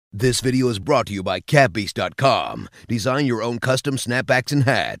This video is brought to you by catbeast.com. Design your own custom snapbacks and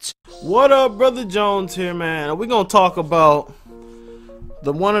hats. What up, Brother Jones here, man? We're gonna talk about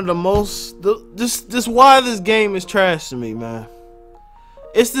why this game is trash to me, man.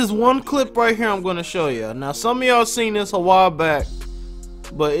 It's this one clip right here I'm gonna show you. Now, some of y'all seen this a while back,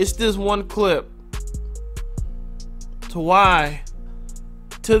 but it's this one clip to why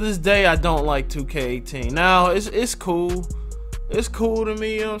to this day I don't like 2K18. Now, it's cool. It's cool to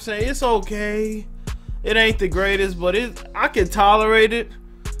me, you know what I'm saying? It's okay. It ain't the greatest, but I can tolerate it.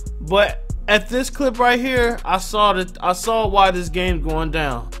 But at this clip right here, I saw why this game's going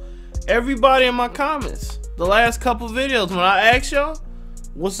down. Everybody in my comments, the last couple videos, when I asked y'all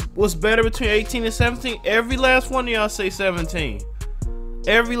what's better between 18 and 17, every last one of y'all say 17.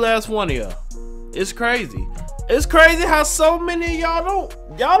 Every last one of y'all. It's crazy. It's crazy how so many of y'all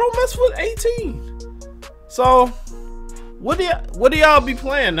don't mess with 18. So what do y'all be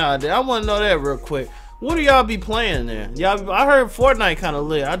playing nowadays? I want to know that real quick. What do y'all be playing there? I heard Fortnite kind of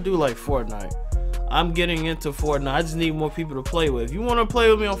lit. I do like Fortnite. I'm getting into Fortnite. I just need more people to play with. If you want to play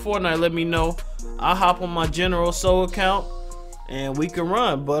with me on Fortnite, let me know. I'll hop on my General Soul account and we can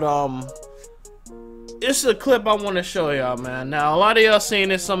run. But it's a clip I want to show y'all, man. Now, a lot of y'all seen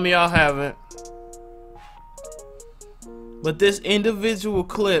this, some of y'all haven't. But this individual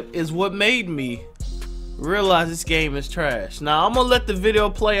clip is what made me realize this game is trash. Now, I'm gonna let the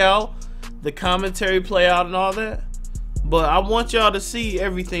video play out, the commentary play out and all that, but I want y'all to see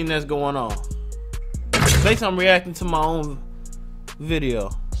everything that's going on. Basically, I'm reacting to my own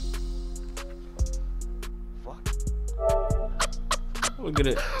video. Fuck. Look at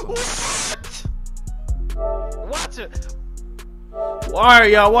it. What? Watch it.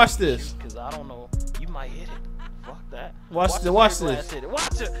 Alright, y'all, watch this. Cause I don't know. You might hit it. Fuck that. Watch this. Hit it.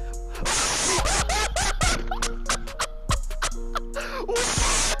 Watch it.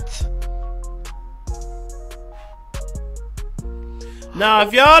 Now,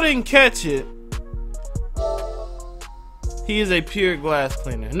 if y'all didn't catch it, he is a pure glass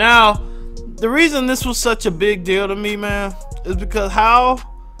cleaner. Now, the reason this was such a big deal to me, man, is because how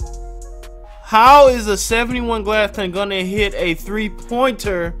is a 71 glass cleaner gonna hit a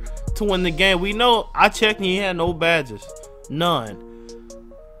 3-pointer to win the game? We know, I checked and he had no badges. None.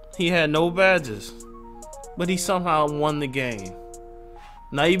 He had no badges. But he somehow won the game.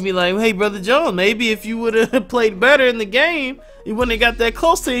 Now you'd be like, hey, Brother Jones, maybe if you would have played better in the game, you wouldn't have got that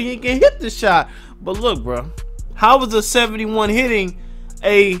close to you, you can hit the shot. But look, bro, how was a 71 hitting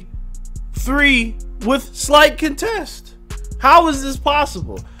a 3 with slight contest? How is this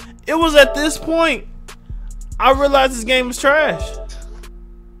possible? It was at this point I realized this game was trash.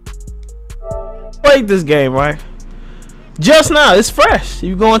 Played this game, right? Just now, it's fresh.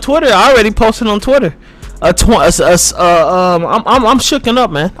 You go on Twitter, I already posted on Twitter. I'm shooken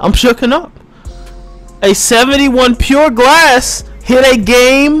up, man. I'm shooken up. A 71 pure glass hit a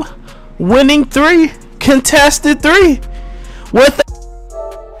game winning 3, contested 3 with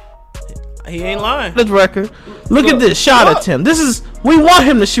he ain't lying. His record. Look at this shot attempt. We want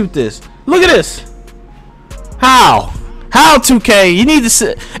him to shoot this. Look at this. How 2K? You need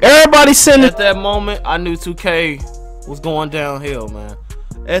to everybody send it. At that moment, I knew 2K was going downhill, man.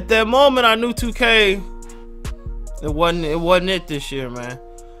 At that moment, I knew 2K. It wasn't it this year, man.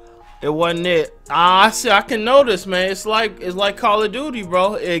 It wasn't it. I can notice, man. It's like Call of Duty,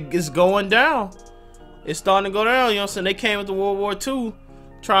 bro. It's going down. It's starting to go down. You know what I'm saying? They came with the World War II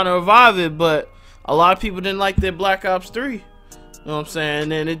trying to revive it, but a lot of people didn't like their Black Ops 3. You know what I'm saying?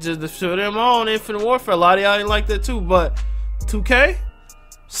 And then it just threw them on Infinite Warfare. A lot of y'all didn't like that too, but 2K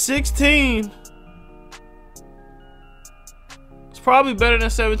 16. It's probably better than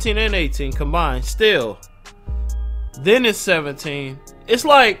 17 and 18 combined. Still. Then it's 17. It's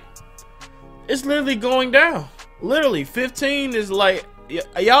like it's literally going down. Literally 15 is like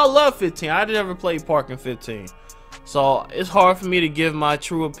y'all love 15. I never played Park in 15, so it's hard for me to give my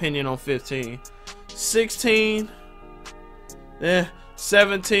true opinion on 15. 16,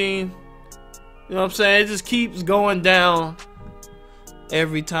 17. You know what I'm saying? It just keeps going down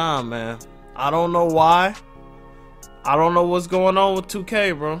every time, man. I don't know why. I don't know what's going on with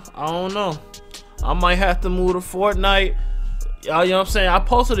 2K, bro. I don't know. I might have to move to Fortnite. Y'all, you know what I'm saying? I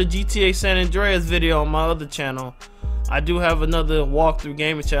posted a GTA San Andreas video on my other channel. I do have another walkthrough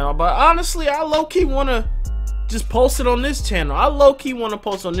gaming channel, but honestly, I low-key want to just post it on this channel. I low-key want to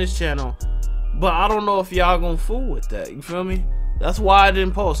post on this channel, but I don't know if y'all gonna fool with that. You feel me? That's why I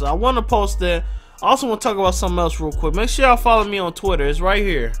didn't post it. I want to post that. I also want to talk about something else real quick. Make sure y'all follow me on Twitter. It's right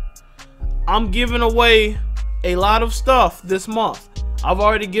here. I'm giving away a lot of stuff this month. I've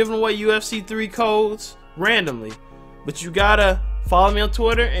already given away UFC 3 codes randomly, but you gotta Follow me on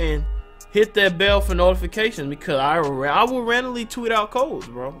Twitter and hit that bell for notifications, because I will randomly tweet out codes,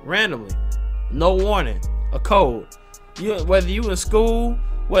 bro. Randomly, no warning, a code. Whether you in school,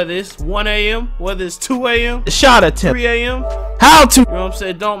 whether it's 1 a.m., whether it's 2 a.m., shot attempt, 3 a.m., how to, you know what I'm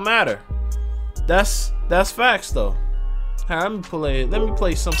saying? Don't matter. That's facts though. Let me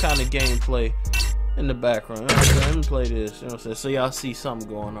play some kind of gameplay in the background. Let me play this. You know what I'm saying? So y'all see something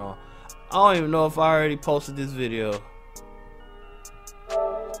going on. I don't even know if I already posted this video.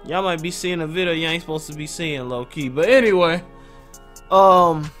 Y'all might be seeing a video you ain't supposed to be seeing, low key. But anyway,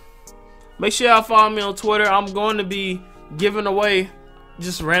 make sure y'all follow me on Twitter. I'm going to be giving away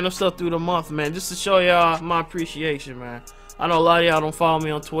just random stuff through the month, man, just to show y'all my appreciation, man. I know a lot of y'all don't follow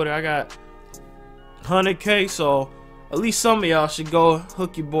me on Twitter. I got 100K, so at least some of y'all should go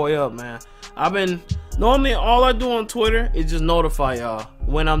hook your boy up, man. Normally all I do on Twitter is just notify y'all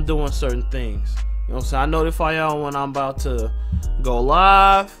when I'm doing certain things. You know what I'm saying? I notify y'all when I'm about to go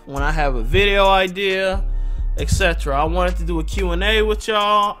live, when I have a video idea, etc. I wanted to do a Q&A with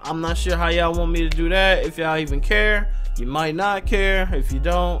y'all. I'm not sure how y'all want me to do that. If y'all even care, you might not care. If you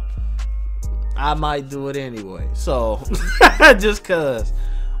don't, I might do it anyway. So just cause.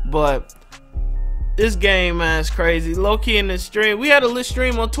 But this game, man, is crazy. Low-key in the stream, we had a lit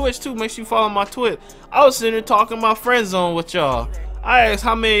stream on Twitch too. Make sure you follow my Twitch. I was sitting there talking about friend zone with y'all. I asked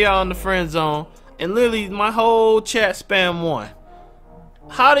how many of y'all in the friend zone, and literally my whole chat spam one.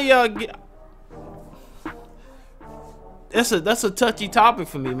 How do y'all get? That's a touchy topic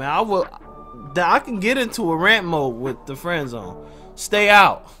for me, man. I can get into a rant mode with the friend zone. Stay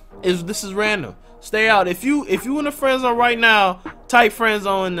out. This is random. Stay out. If you in the friend zone right now, type friend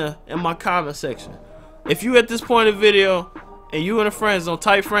zone in my comment section. If you at this point of the video and you in the friend zone,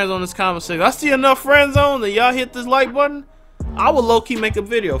 type friend zone in this comment section. I see enough friend zone that y'all hit this like button. I will low key make a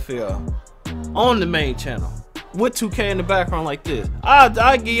video for y'all on the main channel with 2K in the background like this.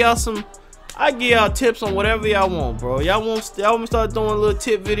 I give y'all tips on whatever y'all want, bro. Y'all want me start doing little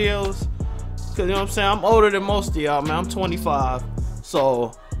tip videos, cause you know what I'm saying. I'm older than most of y'all, man. I'm 25,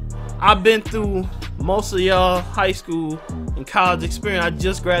 so I've been through most of y'all high school and college experience. I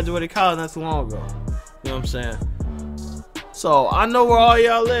just graduated college not too long ago. You know what I'm saying? So I know where all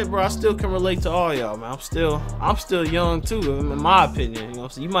y'all live, bro. I still can relate to all y'all, man. I'm still young too, in my opinion. You know what I'm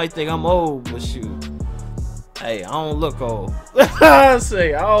saying? You might think I'm old, but shoot, hey, I don't look old. I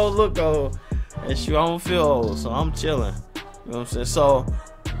don't look old, and shoot, I don't feel old, so I'm chilling. You know what I'm saying? So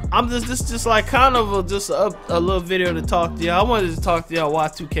I'm just like kind of a little video to talk to y'all. I wanted to talk to y'all why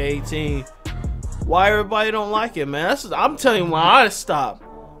 2K18, why everybody don't like it, man. I'm telling you, when I stopped,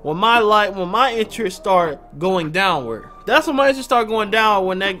 when my interest start going downward. That's when my interest start going down,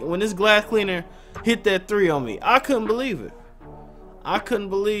 when this glass cleaner hit that 3 on me. I couldn't believe it. I couldn't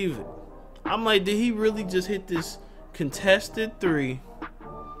believe it. I'm like, did he really just hit this contested 3?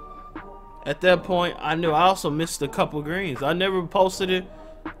 At that point, I knew. I also missed a couple greens. I never posted it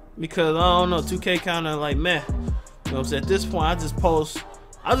because I don't know, 2K kind of like meh. You know what I'm saying? At this point, I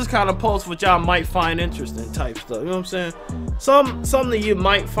just kind of post what y'all might find interesting type stuff. You know what I'm saying? Something you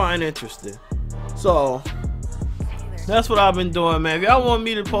might find interesting. So that's what I've been doing, man. If y'all want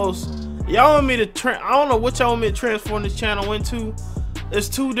me to post, y'all want me to I don't know what y'all want me to transform this channel into. There's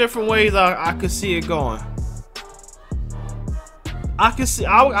 2 different ways I could see it going.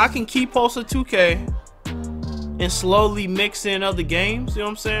 I can keep posting 2K and slowly mix in other games, you know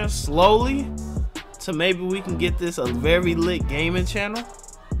what I'm saying? Slowly, to maybe we can get this a very lit gaming channel.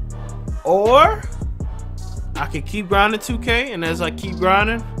 Or I can keep grinding 2K, and as I keep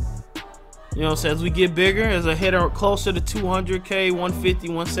grinding, you know what I'm saying, as we get bigger, as I hit closer to 200K, 150,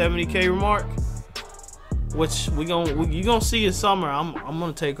 170K mark, which you gonna see in summer. I'm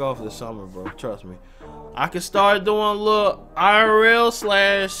gonna take off this summer, bro. Trust me. I can start doing a little IRL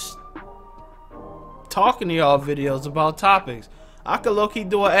 / talking to y'all videos about topics. I could low-key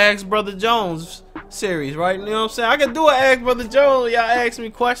do an Ask Brother Jones series, right? You know what I'm saying? I could do an Ask Brother Jones. Y'all ask me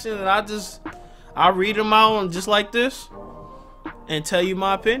questions and I read them out and just like this and tell you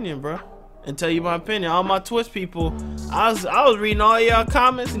my opinion, bro. And tell you my opinion. All my Twitch people, I was reading all y'all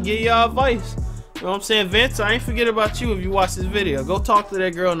comments and giving y'all advice. You know what I'm saying? Vince, I ain't forget about you if you watch this video. Go talk to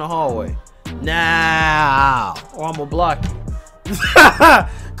that girl in the hallway now, or I'm gonna block you.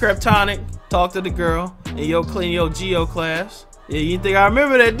 Kryptonic, talk to the girl in your Geo class. Yeah, you think I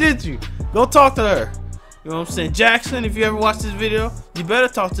remember that, did you? Go talk to her. You know what I'm saying? Jackson, if you ever watch this video, you better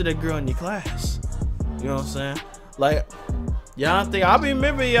talk to that girl in your class. You know what I'm saying? Like, y'all think I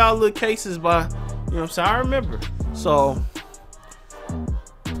remember y'all little cases by, you know what I'm saying? I remember. So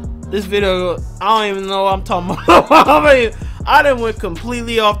this video, I don't even know what I'm talking about. I done went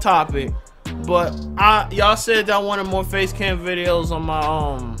completely off topic, But y'all said y'all wanted more face cam videos on my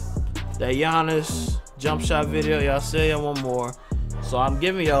that Giannis jump shot video. Y'all said y'all want more, so I'm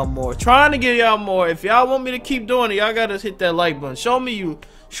giving y'all more. Trying to give y'all more. If y'all want me to keep doing it, y'all gotta hit that like button. Show me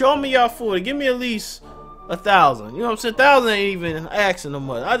y'all for it. Give me at least 1,000. You know what I'm saying? 1,000 ain't even asking no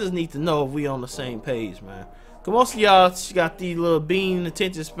much. I just need to know if we on the same page, man. Cause most of y'all got these little bean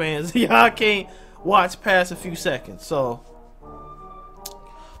attention spans. Y'all can't watch past a few seconds. So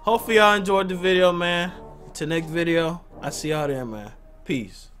hopefully y'all enjoyed the video, man. Till next video, I see y'all there, man.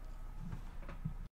 Peace.